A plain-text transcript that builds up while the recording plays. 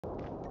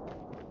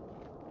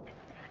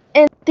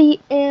In the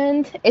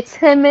end, it's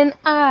him and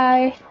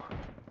I.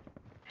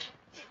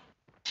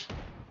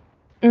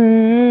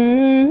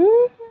 Mm-hmm.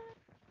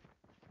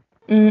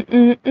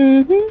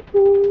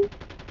 Mm-mm-mm-hmm.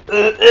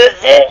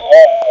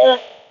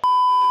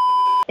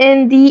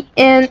 In the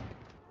end,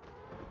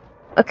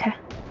 okay.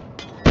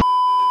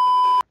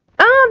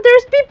 Ah,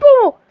 there's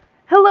people.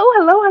 Hello,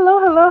 hello, hello,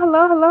 hello,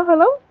 hello, hello,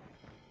 hello,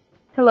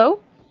 hello.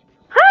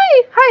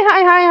 Hi, hi,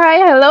 hi, hi, hi.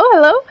 Hello,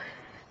 hello.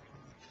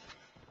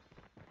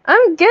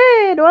 I'm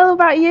good. What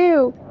about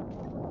you?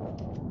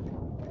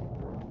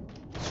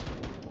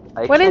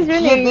 I What is can't your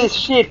hear name? this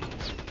shit.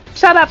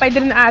 Shut up, I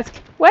didn't ask.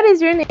 What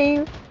is your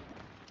name?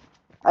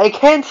 I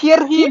can't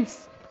hear him.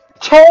 It's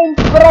Change,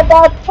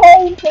 brother,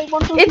 change. I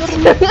want to it's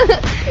hear him.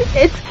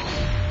 it's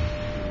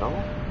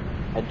No,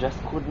 I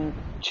just couldn't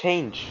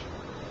change.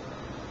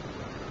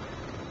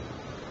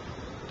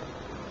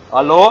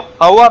 Hello,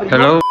 how are you?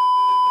 Hello?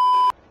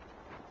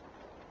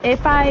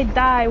 if I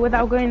die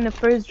without going the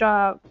first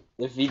job,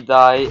 If we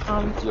die,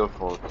 um it's your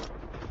fault.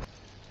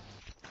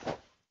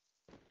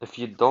 If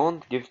you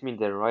don't give me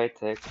the right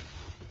text,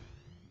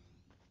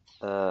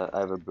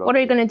 I will block what are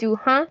you you. gonna do,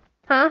 huh?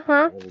 Huh?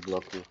 I will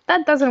block you.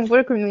 That doesn't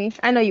work with me.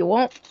 I know you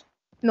won't.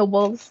 No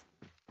balls.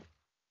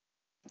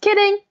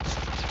 Kidding.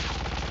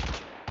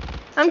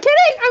 I'm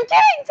kidding. I'm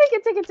kidding. Take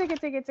it. Take it. Take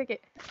it. Take it. Take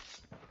it.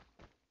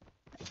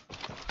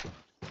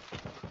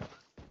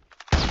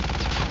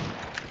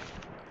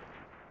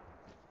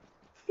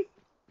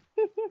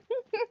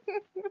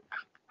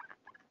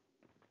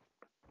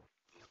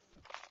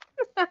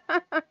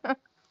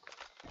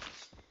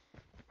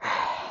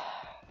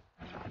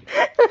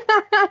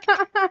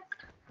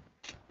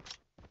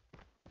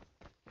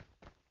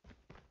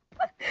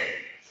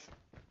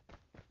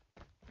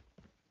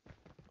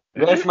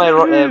 Where's my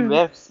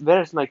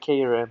where's my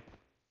KRM?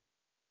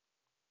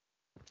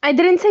 I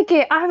didn't take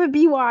it. I have a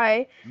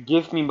BY.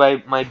 Give me my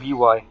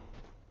BY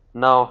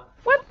now.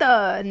 What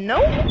the? No?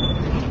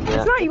 It's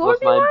Yeah, not your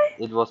BY?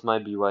 it was my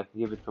BY.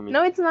 Give it to me.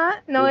 No, it's not.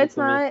 No, Give it it's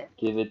to me. not.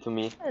 Give it to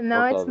me.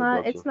 No, Okay, I it's will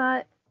not. block It's you.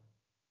 not.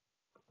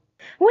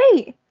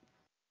 Wait.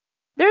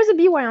 There's a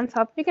BY on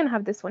top. You can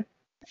have this one.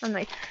 I'm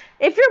like,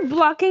 if you're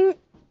blocking.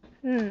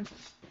 Hmm.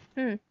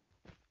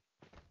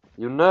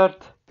 You nerd.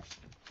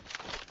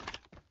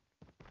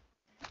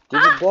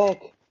 Give it Ah!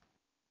 back.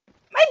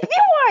 My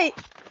BY!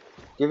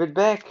 Give it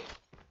back.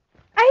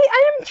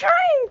 I am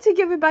trying to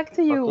give it back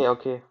to you.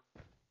 Okay.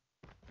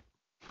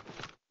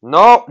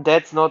 No,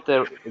 that's not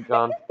the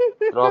gun.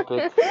 Drop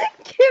it.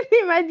 Give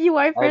me my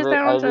BY first. I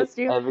don't trust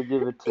you. I will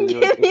give it to you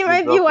Give if me you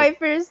my drop it. BY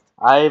first.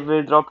 I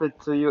will drop it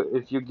to you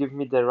if you give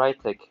me the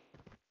right tag.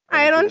 I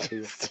will I give don't it to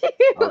you. trust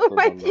you. Okay,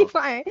 My then no.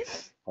 BY.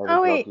 I will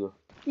Oh block wait, you.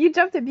 you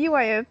dropped a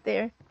BY up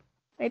there.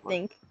 I What?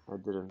 think I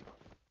didn't.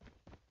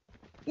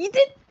 you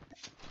did.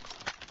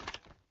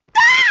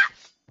 Ah!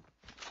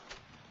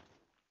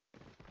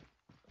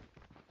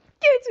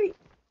 Give it to me.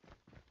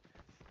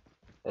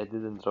 I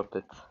didn't drop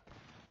it.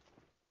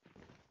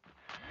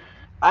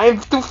 I'm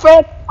too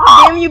fat!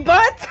 Damn you,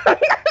 butt.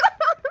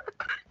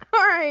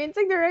 Alright,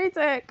 take the right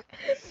tech.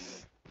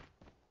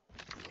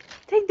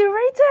 Take the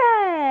right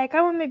tech.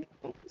 I want my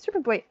super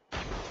boy.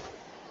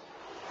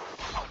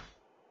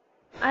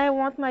 I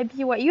want my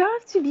BY. You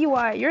have to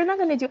BY. You're not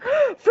gonna do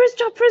first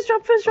drop, first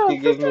drop, first Okay, drop,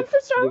 first drop,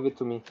 first give drop. it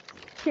to me.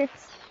 Here.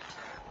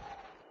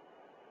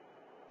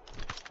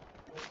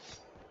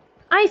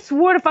 I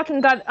swore to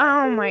fucking God.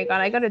 Oh my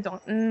God, I gotta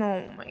don't.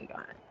 No, my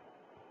God.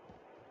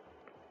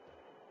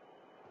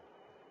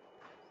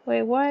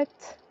 Wait, what?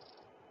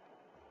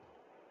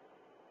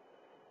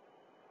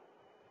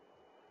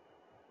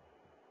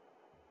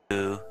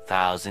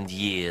 2,000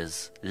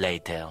 years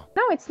later.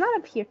 No, it's not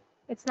up here.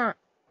 It's not.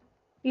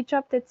 You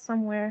dropped it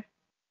somewhere.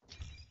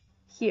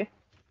 Here.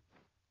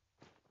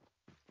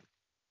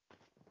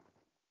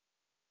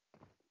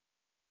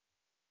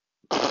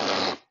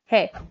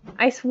 Hey,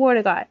 I swore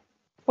to God.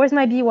 Where's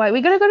my BY?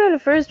 We gotta go to the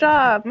first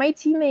job. My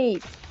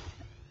teammate.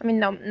 I mean,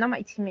 no, not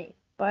my teammate,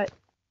 but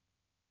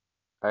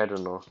I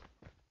don't know.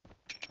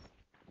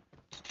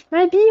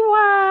 my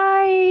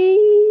BY.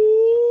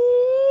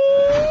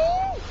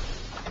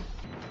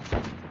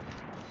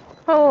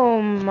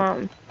 Oh,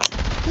 mom.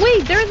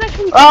 Wait, there's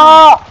actually.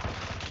 Ah!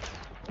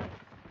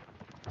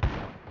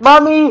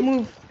 Mommy!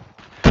 Move.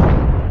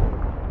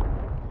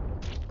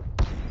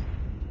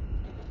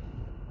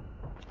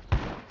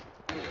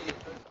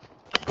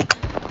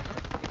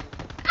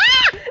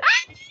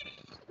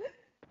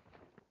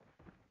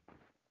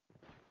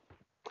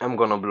 I'm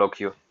gonna block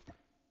you.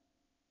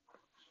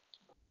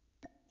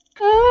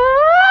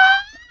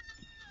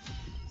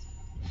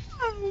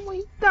 Oh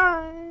my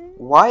God.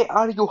 Why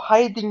are you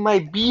hiding my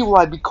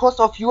BY? Because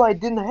of you, I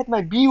didn't have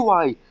my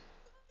BY.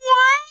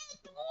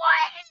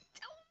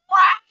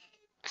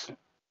 What?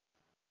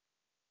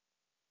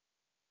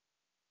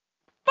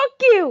 Fuck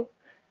you.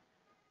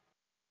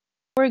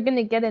 We're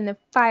gonna get in a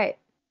fight.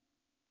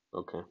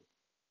 Okay,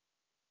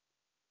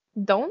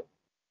 Don't?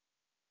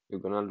 you're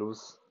gonna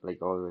lose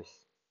like always.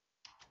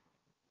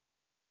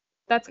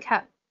 That's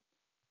cat.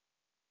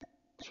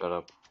 Shut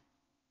up.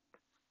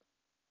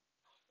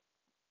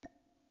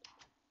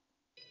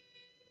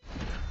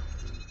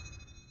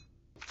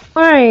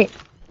 Alright,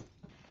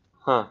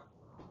 Huh.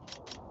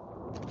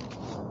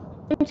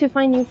 time to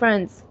find new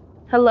friends.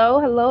 Hello,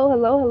 hello,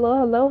 hello, hello,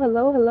 hello,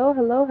 hello, hello,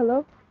 hello,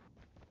 hello.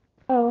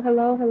 Oh,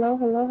 hello, hello,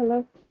 hello,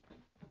 hello.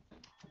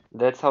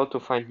 That's how to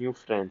find new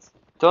friends.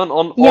 Turn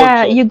on all Yeah,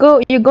 chat. you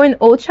go in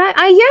old chat.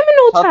 I am in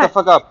old Shut the chat.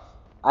 fuck up.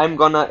 I'm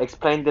gonna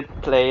explain the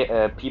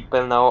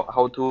people now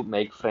how to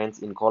make friends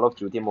in Call of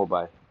Duty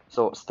Mobile.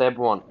 So step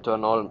 1,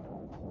 turn on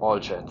all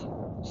chat.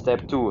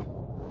 Step 2,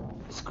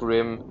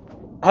 scream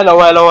hello,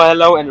 hello,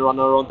 hello, and run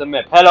around the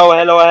map. Hello,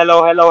 hello,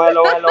 hello, hello,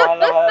 hello, hello,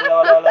 hello,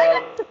 hello,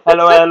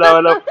 hello, hello,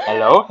 hello,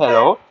 hello,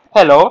 hello,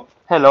 hello,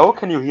 hello,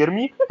 can you hear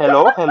me?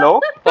 Hello,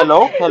 hello,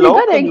 hello,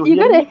 hello, can you You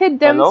hear gotta me? hit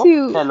them Hello,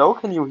 too. hello,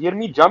 can you hear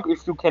me? Jump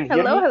if you can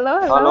hear Hello, me.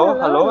 hello, hello, Hello,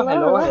 hello, hello, hello,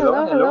 hello, hello,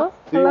 hello, hello. hello,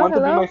 Do you hello, want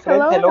to be hello, my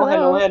friend? hello, Hello,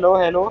 hello, hello, hello,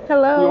 hello.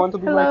 Do you hello, want to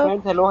be my hello.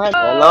 friend? Hello,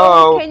 hello.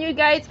 Oh, Hello. can you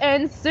guys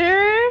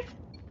answer?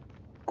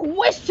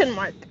 Question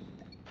mark.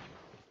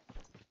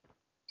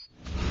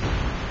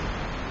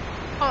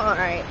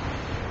 Alright.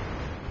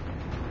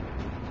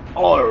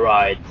 All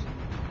right.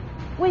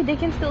 Wait, they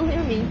can still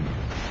hear me.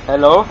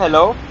 Hello,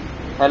 hello,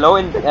 hello,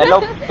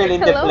 hello, people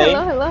in the Hello, hello, plane.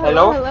 hello,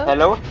 hello, Hello, hello.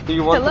 hello. Do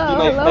you want to be Hello,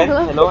 my hello, friend?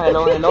 hello. Hello,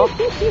 hello, hello.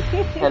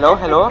 Hello,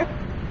 hello,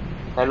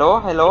 hello,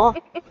 hello.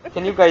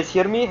 Can you guys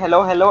hear me?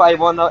 Hello, hello.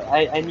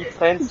 I need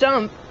friends.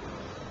 Jump.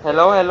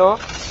 Hello, hello.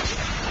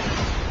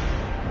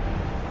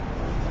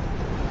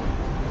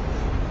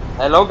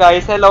 Hello,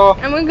 guys. Hello,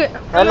 I'm gonna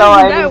hello.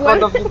 do I'm in that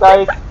front one. of you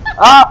guys.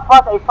 Ah,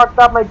 fuck! I fucked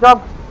up my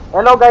jump.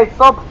 Hello, guys.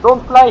 Stop!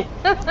 Don't fly.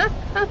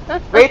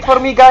 Wait for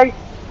me, guys.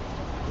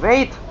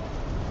 Wait.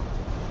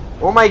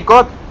 Oh my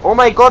god. Oh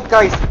my god,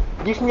 guys.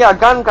 Give me a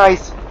gun,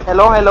 guys.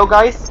 Hello, hello,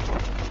 guys.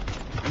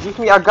 Give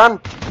me a gun.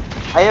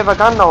 I have a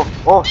gun now.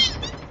 Oh,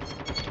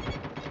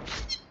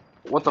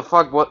 what the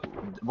fuck?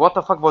 What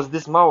the fuck was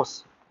this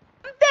mouse?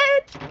 I'm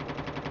dead.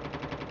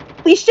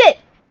 Holy shit.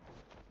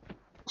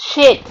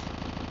 Shit.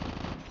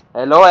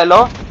 Hello,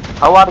 hello.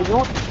 How are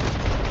you?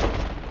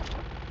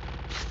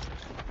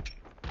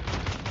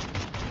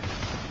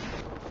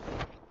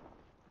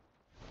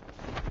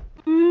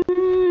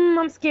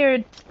 I'm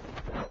scared.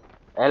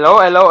 Hello,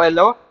 hello,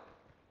 hello.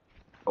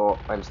 Oh,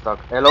 I'm stuck.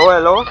 Hello,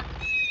 hello.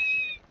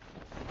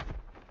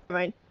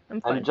 Right,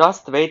 I'm I'm fine.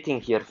 just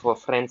waiting here for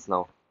friends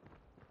now.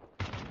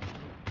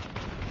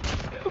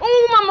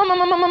 Oh, mama.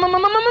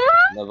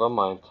 Never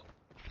mind.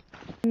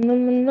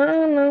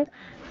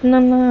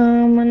 Mana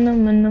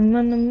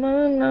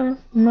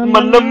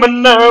mana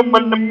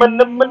mana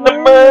mana mana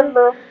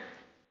mana.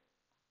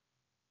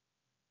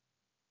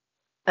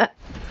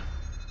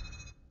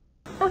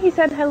 Oh, he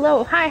said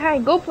hello. Hi, hi.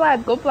 Go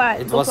Plaid. Go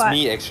Plaid. It Go was Plaid.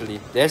 me actually.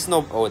 There's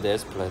no. Oh,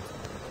 there's Plaid.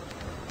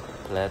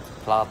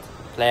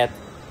 Plaid.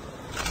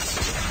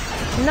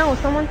 No,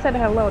 someone said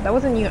hello. That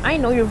wasn't you. I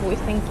know your voice.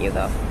 Thank you,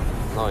 though.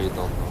 No, you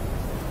don't know.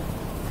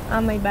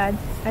 Oh, my bad.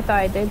 I thought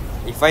I did.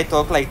 If I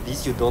talk like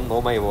this, you don't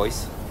know my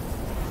voice.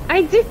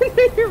 I did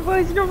know your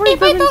voice. Your voice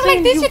If I doesn't talk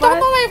like change, this, you don't bot.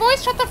 know my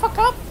voice. Shut the fuck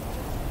up.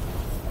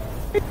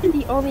 You're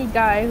the only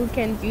guy who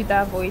can do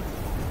that voice.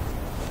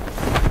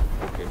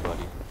 Okay,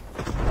 buddy.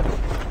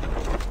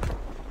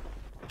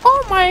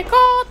 Oh my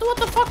god, what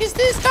the fuck is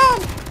this gun?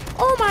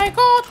 Oh my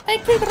god, I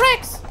killed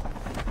Rex.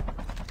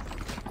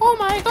 Oh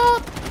my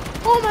god.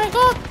 Oh my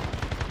god.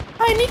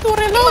 I need to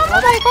reload.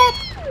 Oh my god.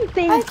 I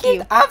Thank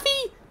killed you. Avi.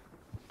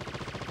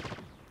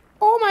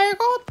 Oh my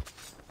god.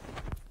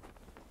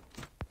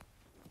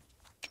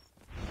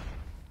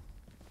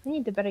 I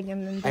need a better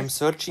game than this. I'm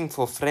searching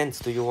for friends.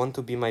 Do you want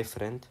to be my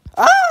friend?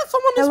 Ah,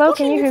 someone is Hello,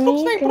 pushing. can you hear It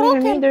looks me? like Can you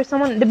hear me? broken. There's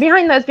someone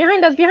behind us.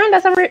 Behind us. Behind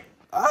us.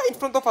 Ah, in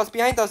front of us,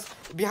 behind us,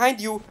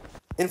 behind you,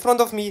 in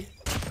front of me,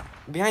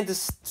 behind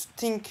this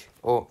stink.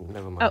 Oh,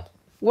 never mind. Oh,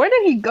 where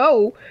did he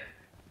go?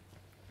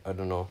 I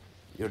don't know.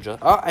 You're just.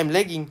 Ah, I'm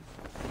lagging.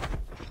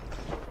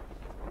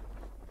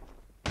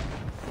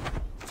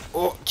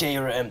 Oh,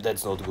 KRM,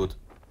 that's not good.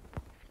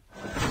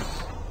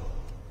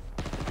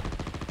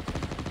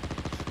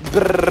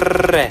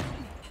 Brrrr.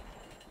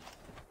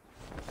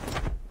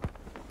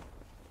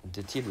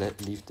 Did he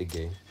leave the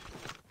game?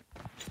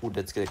 Ooh,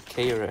 that's good.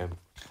 KRM.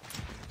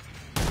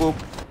 Boop.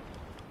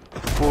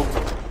 Boop.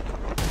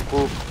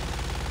 Boop.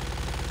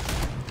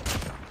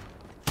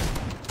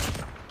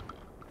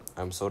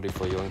 I'm sorry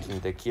for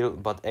yoinking the kill,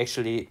 but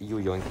actually you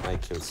yoinked my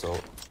kill,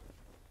 so...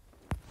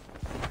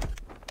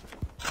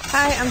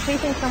 Hi, I'm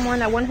chasing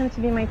someone. I want him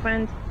to be my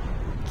friend.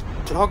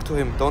 Talk to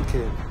him, don't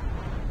kill him.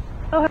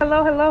 Oh,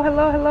 hello. Hello,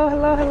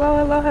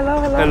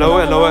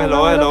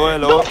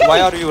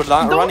 Why are you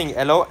running?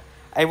 Hello?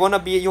 I wanna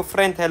be your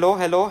friend.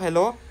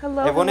 Hello.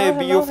 I wanna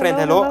be your friend.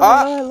 Hello.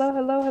 Ah!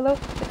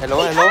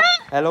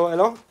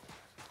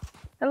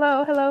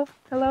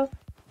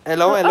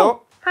 Hello.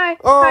 Hello. Hi.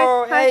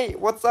 Oh, hey,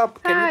 what's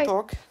up? Can you Hi.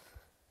 talk?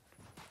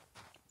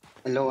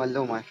 Hello,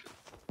 hello, my.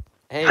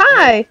 Hey.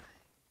 Hi.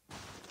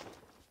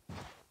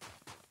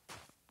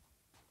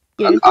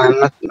 I'm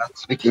not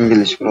speaking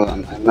English, bro.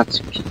 I'm not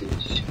speaking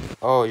English.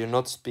 Oh, you're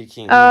not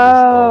speaking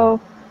English.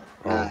 Oh.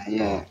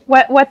 Yeah.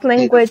 What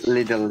language?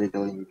 Little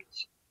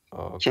English.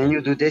 Oh, okay. Can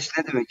you do this?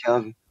 Ne demek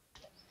abi?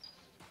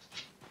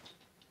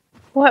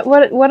 What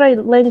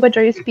language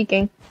are you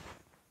speaking?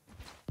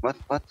 What?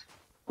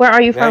 Where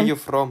are you Where are from? you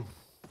from?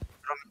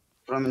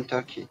 From in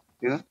Turkey.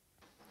 You?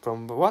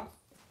 From what?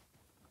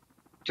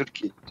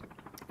 Turkey.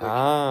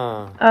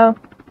 Ah. Oh.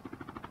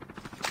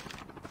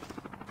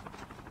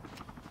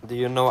 Do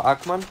you know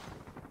Akman?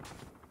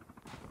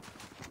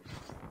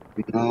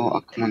 No,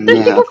 Akman. There's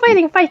Yeah, people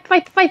Akman. fighting! Fight!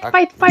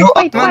 You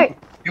Fight! Akman?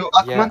 You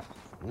Yeah. Akman?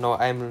 No,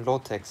 I'm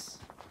Lotex.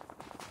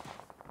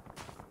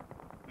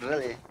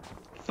 Really?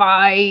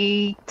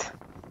 Fight!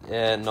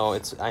 No,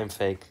 I'm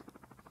fake.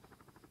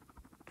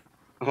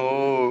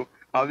 Oo,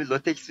 abi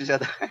lateksmiş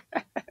adam.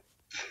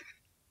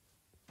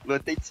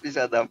 Lateksmiş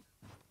adam.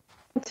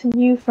 To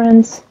new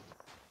friends.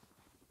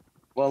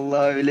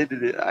 Vallahi öyle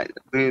dedi.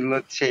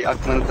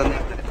 Akman'ı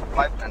tanıyorum dedi.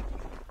 My friend.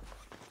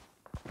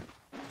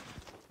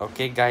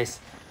 Okay, guys,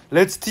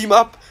 let's team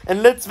up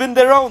and let's win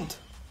the round.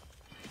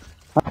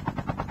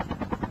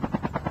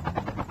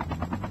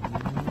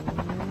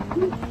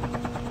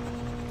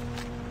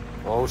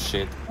 Oh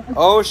shit.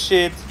 Oh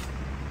shit.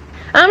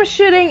 I'm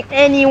shooting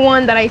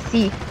anyone that I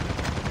see.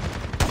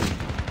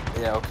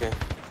 Yeah, okay.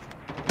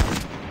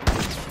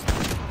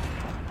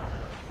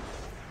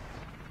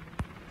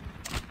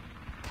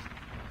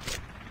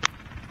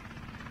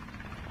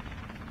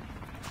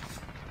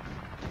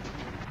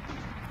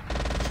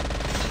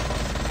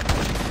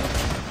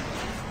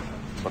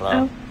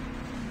 Bravo.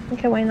 Oh.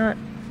 Okay, why not?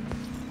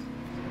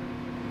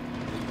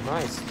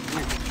 Nice.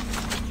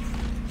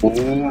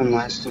 Oo,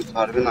 nice tut.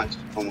 Harbi nice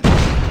tut ama.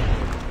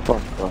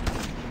 Bak.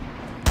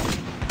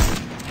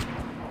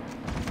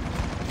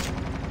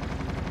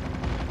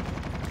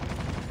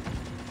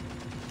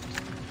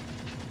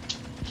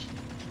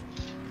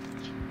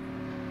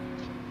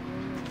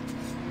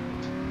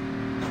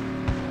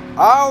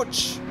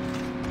 Ouch!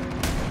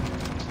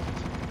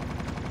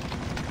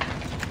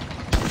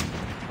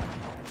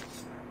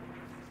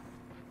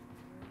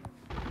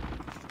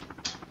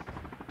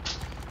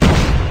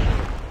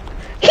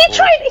 He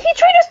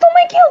tried to steal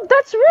my kill.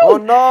 That's rude. Oh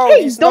no,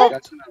 Hey, he's don't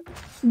not.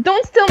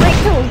 don't steal my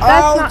kills.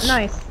 That's not Ouch.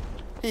 nice.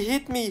 He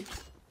hit me.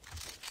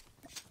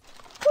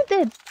 Who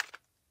did?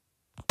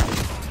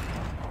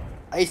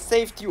 I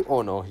saved you.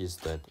 Oh no, he's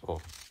dead.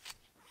 Oh.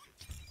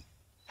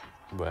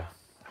 Where?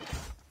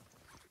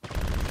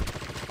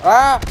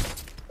 Ah!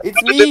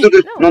 It's me!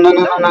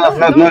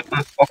 No.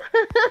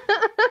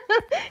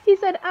 He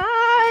said,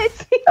 "Ah,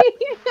 it's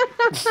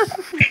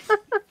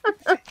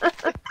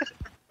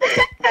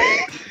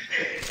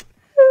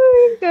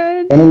oh my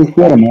god. Seni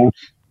istiyorum ya.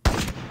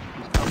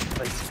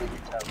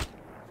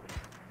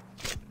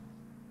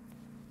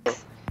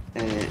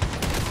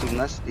 Dur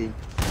nasıl diyeyim?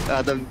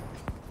 Adam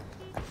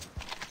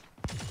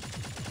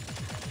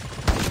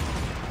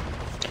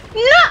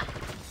No!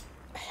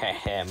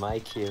 Hehe, my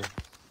kill.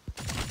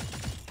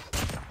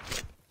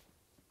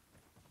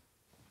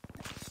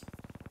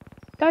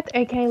 That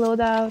AK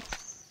loadout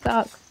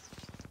sucks.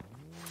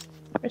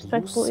 You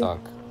Respectfully. suck.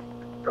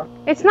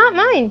 It's not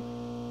mine.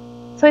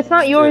 So it's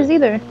not yours Still.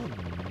 either.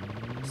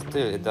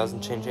 Still, it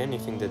doesn't change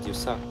anything that you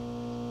suck.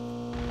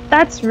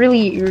 That's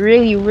really,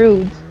 really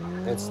rude.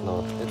 It's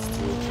not. It's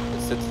true.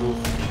 It's the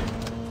truth.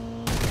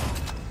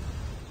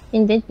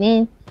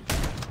 Indeed.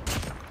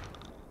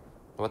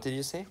 What did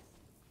you say?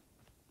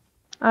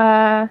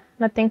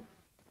 Nothing.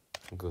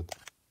 Good.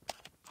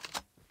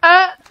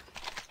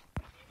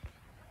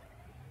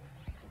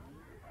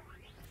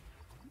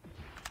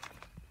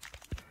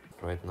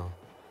 Right now.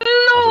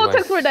 No,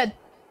 Otherwise- we're dead.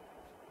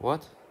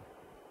 What?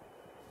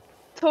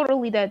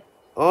 Totally dead.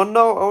 Oh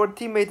no, our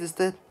teammate is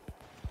dead.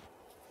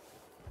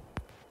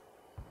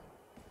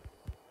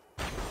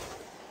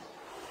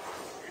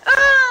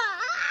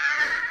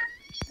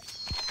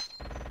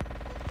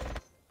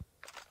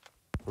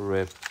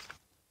 Rip.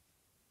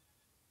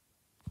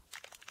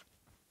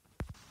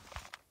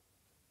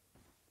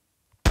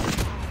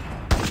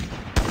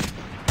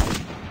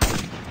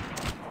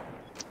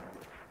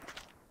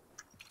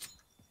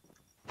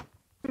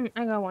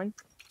 I got one.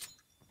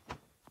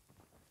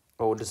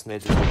 Oh, this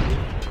nade is okay.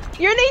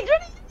 Your nade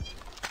ready?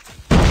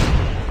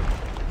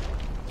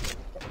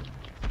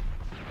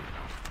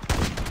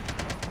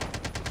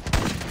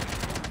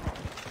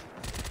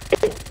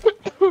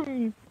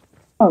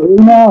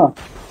 Ölme.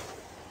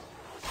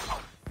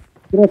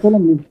 Biraz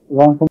oğlum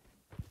rankım.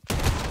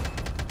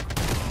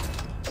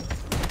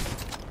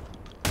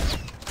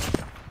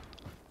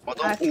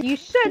 adam As you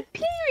should,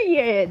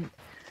 period.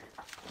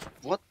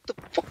 what the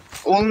fuck?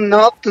 Oğlum ne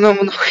yaptın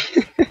amına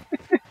koyayım?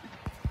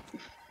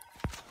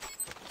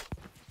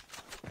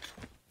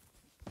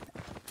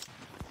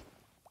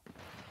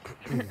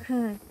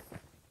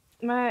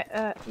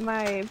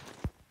 My,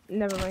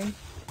 never mind.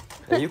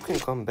 You can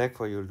come back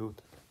for your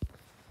loot.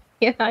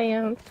 Yeah, I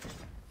am.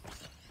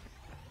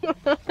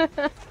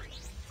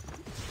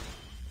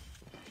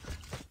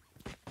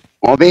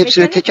 Abi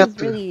hepsine My tek tennis is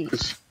attı. really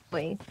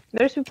annoying.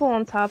 There's people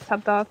on top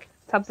dock,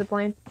 top zip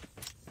line.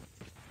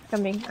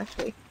 Coming,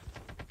 actually.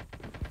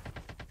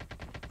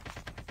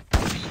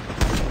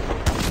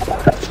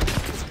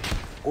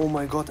 Oh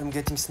my god, I'm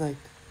getting sniped.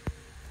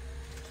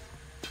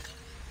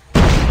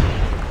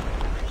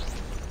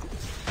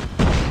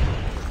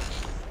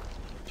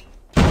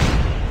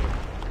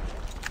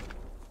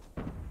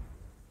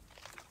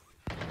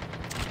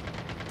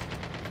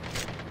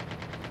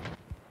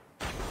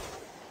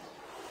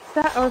 Is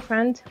that our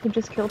friend who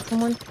just killed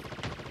someone?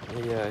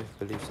 Yeah, I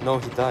believe so. No,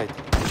 he died.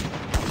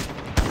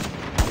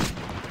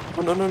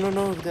 Oh no, no, no,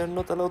 no, they're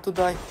not allowed to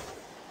die.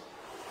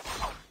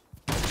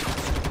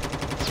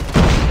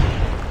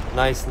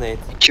 Nice, Nate.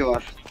 2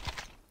 var.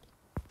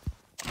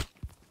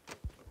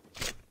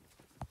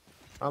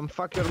 I'm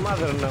fuck your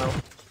mother now.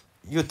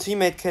 Your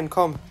teammate can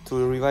come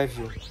to revive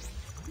you.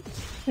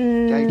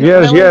 Hmm,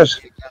 Yes, I yes.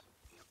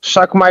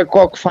 Suck my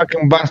cock,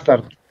 fucking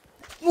bastard.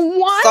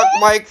 What? Suck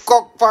my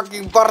cock,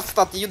 fucking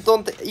bastard! You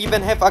don't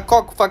even have a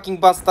cock,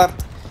 fucking bastard!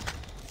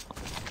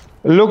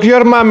 Look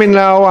your mommy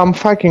now, I'm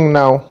fucking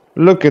now.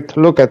 Look it,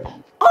 look it.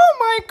 Oh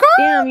my god!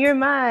 Damn, you're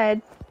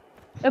mad.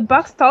 A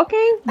box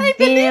talking?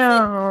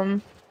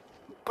 Damn.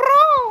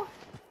 Bro!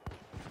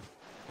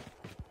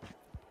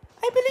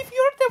 I believe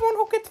you're the one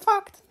who get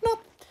fucked, not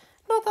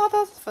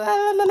others.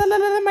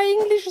 My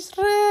English is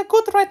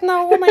good right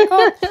now, oh my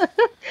god.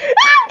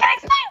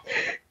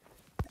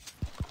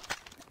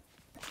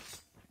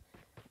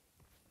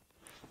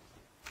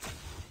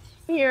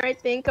 Here, I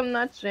think. I'm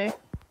not sure.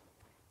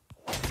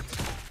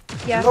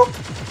 Yeah. Look,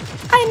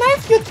 I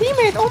knifed your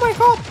teammate, oh my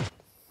god.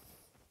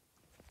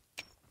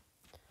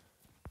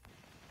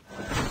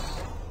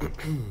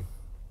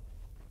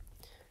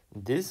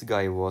 This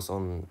guy was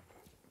on,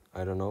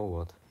 I don't know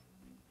what.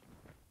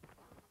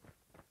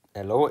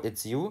 Hello,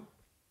 it's you?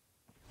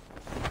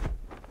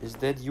 Is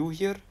that you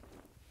here?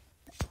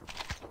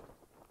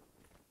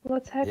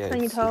 What's hex? Yeah, I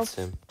need help. it's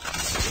him.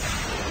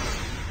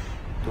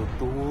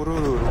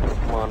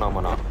 Mana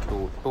mana.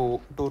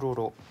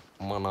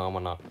 Mana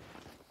mana.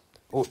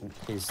 Oh,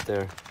 he's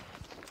there.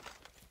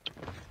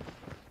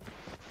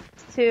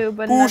 Too,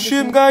 but not Push the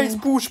him, same guys! thing.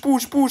 Push,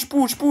 push, push,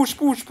 push, push,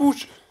 push,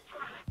 push!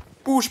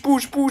 Push,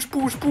 push, push,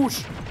 push,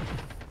 push!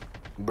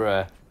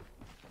 Bruh.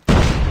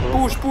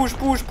 Push, push,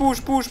 push,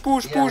 push, push,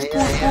 push, push,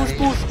 push, push,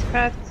 push!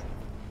 Cracked.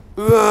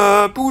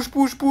 Push,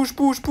 push, push,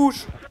 push,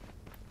 push!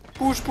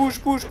 Push, push,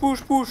 push,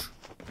 push, push!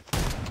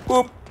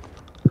 Pop!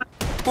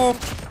 Pop!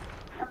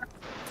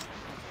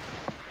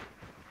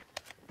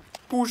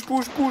 Push,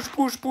 push, push,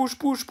 push, push,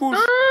 push, push!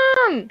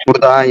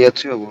 Burada ha,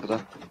 yatıyor burada.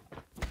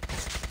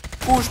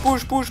 Push,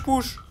 push, push,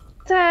 push!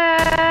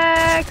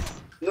 Tex!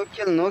 No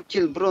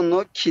kill bro,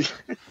 no kill.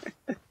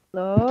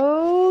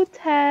 Low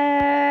Tex!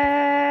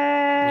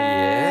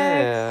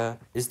 Yeah!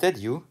 Is that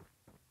you?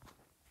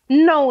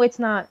 No, it's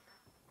not.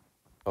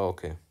 Oh,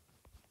 okay.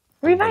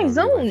 Revive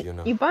zone, you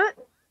now. you bot.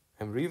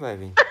 I'm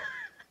reviving.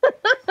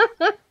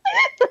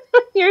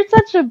 You're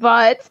such a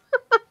bot.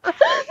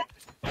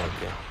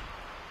 Okay.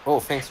 Oh,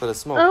 thanks for the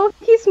smoke. Oh,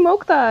 he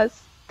smoked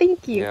us.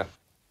 Thank you. Yeah.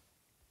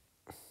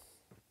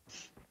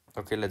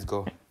 Okay, let's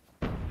go.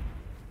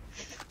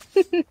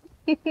 What is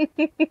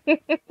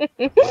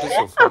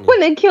so I funny?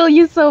 wanna kill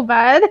you so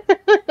bad.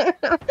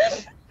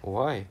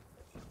 Why?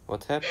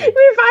 What happened?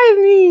 Revive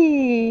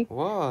me.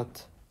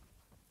 What?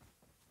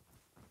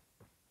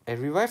 I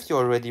revived you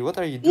already. What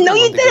are you doing No,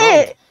 you on the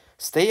ground? didn't.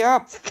 Stay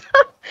up.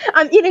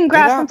 I'm eating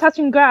grass. I'm up.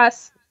 touching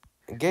grass.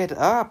 Get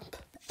up.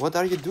 What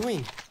are you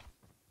doing?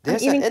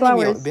 There's an eating enemy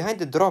flowers. behind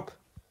the drop.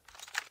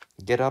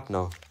 Get up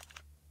now.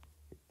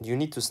 You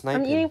need to snipe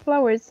I'm him. eating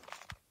flowers.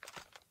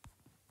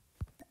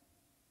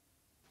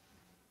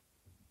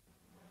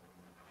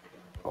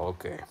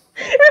 Okay.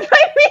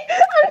 Revive me.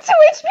 I'm 2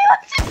 HP.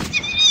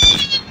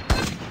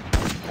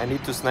 I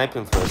need to snipe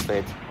him first,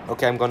 wait.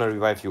 Okay, I'm gonna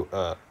revive you.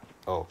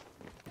 Oh.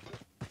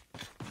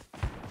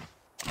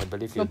 I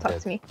believe you're Don't talk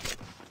dead. to me.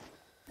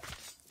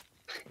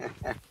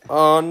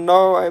 Oh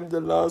no, I'm the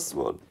last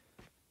one.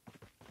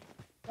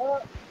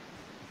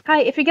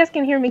 Hi, if you guys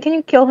can hear me, can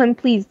you kill him,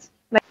 please?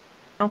 Like,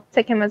 I'll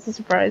take him as a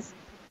surprise.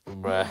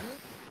 Bruh.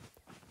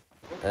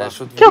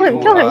 Should Kill we him,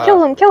 do, kill him,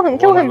 kill him, kill him,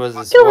 kill one him.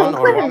 versus Kill one him,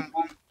 or kill him.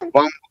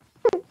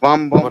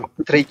 One bomb,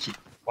 3 kill.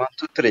 1,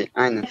 2, 3.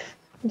 Aynen.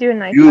 Do a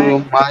knife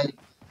You, fight.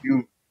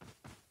 you.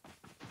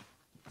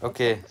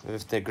 Okay,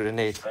 with the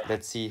grenade.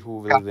 Let's see who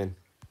will win.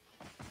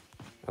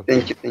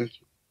 Okay. Thank you.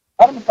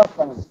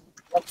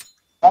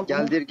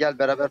 Gel gel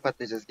beraber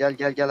patlayacağız.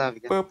 Gel abi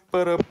gel.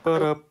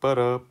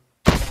 Pa-pa-ra-pa-ra-pa-ra.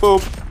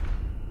 Boop.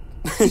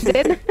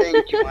 Did?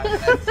 Thank you my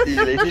friend. See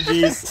you later.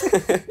 GG's.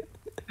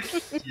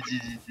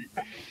 GG.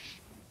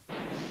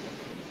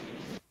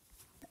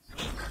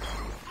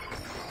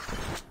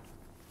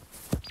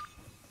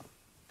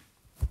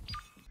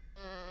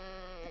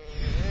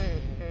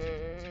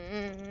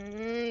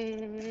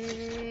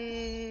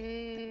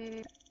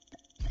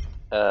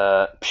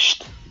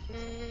 Psst.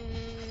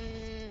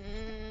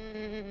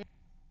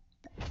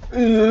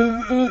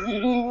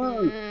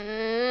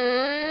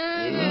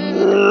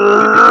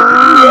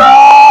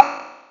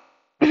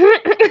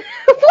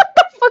 What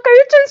the fuck are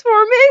you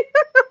transforming?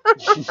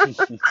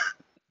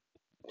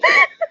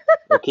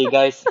 Okay,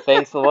 guys,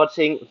 thanks for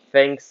watching.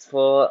 Thanks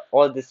for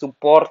all the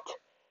support.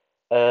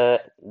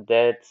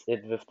 That's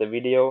it with the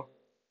video.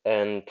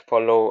 And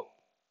follow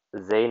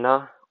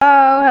Zayna.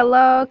 Oh,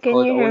 hello. Can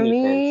Called you hear OnlyFans.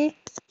 me?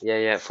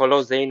 Yeah.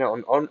 Follow Zayna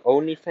on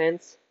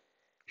OnlyFans.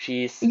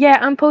 She's Yeah,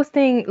 I'm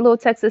posting Low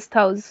Texas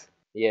toes.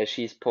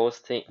 she's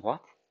posting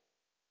what?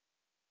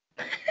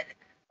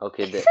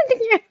 Okay,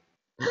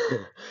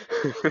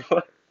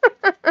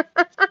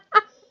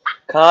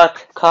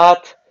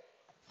 Cut.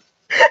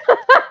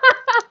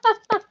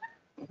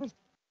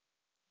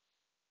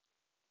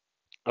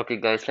 Okay,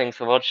 guys, thanks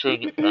for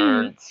watching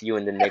and see you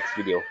in the next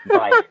video.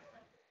 Bye.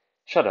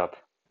 Shut up.